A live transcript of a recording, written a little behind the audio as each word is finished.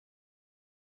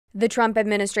The Trump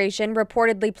administration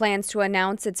reportedly plans to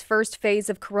announce its first phase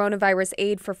of coronavirus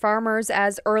aid for farmers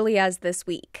as early as this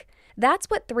week. That's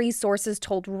what three sources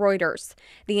told Reuters.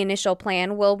 The initial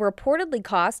plan will reportedly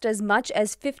cost as much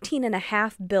as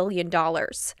 $15.5 billion.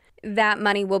 That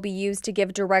money will be used to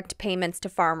give direct payments to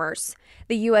farmers.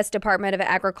 The U.S. Department of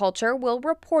Agriculture will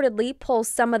reportedly pull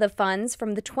some of the funds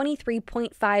from the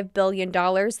 $23.5 billion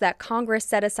that Congress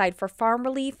set aside for farm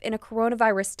relief in a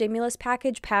coronavirus stimulus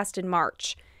package passed in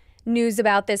March. News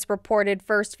about this reported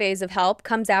first phase of help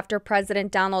comes after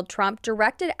President Donald Trump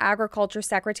directed Agriculture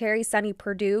Secretary Sonny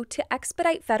Perdue to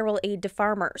expedite federal aid to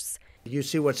farmers. You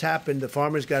see what's happened. The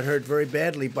farmers got hurt very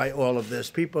badly by all of this.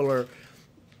 People are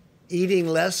eating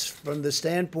less from the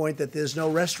standpoint that there's no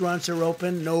restaurants are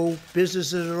open, no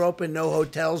businesses are open, no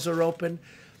hotels are open.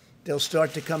 They'll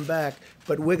start to come back,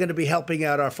 but we're going to be helping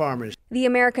out our farmers. The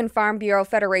American Farm Bureau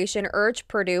Federation urged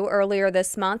Perdue earlier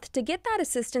this month to get that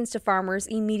assistance to farmers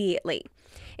immediately.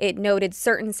 It noted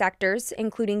certain sectors,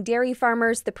 including dairy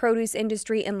farmers, the produce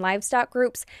industry, and livestock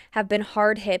groups, have been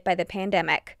hard hit by the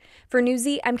pandemic. For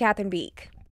Newsy, I'm Catherine Beek.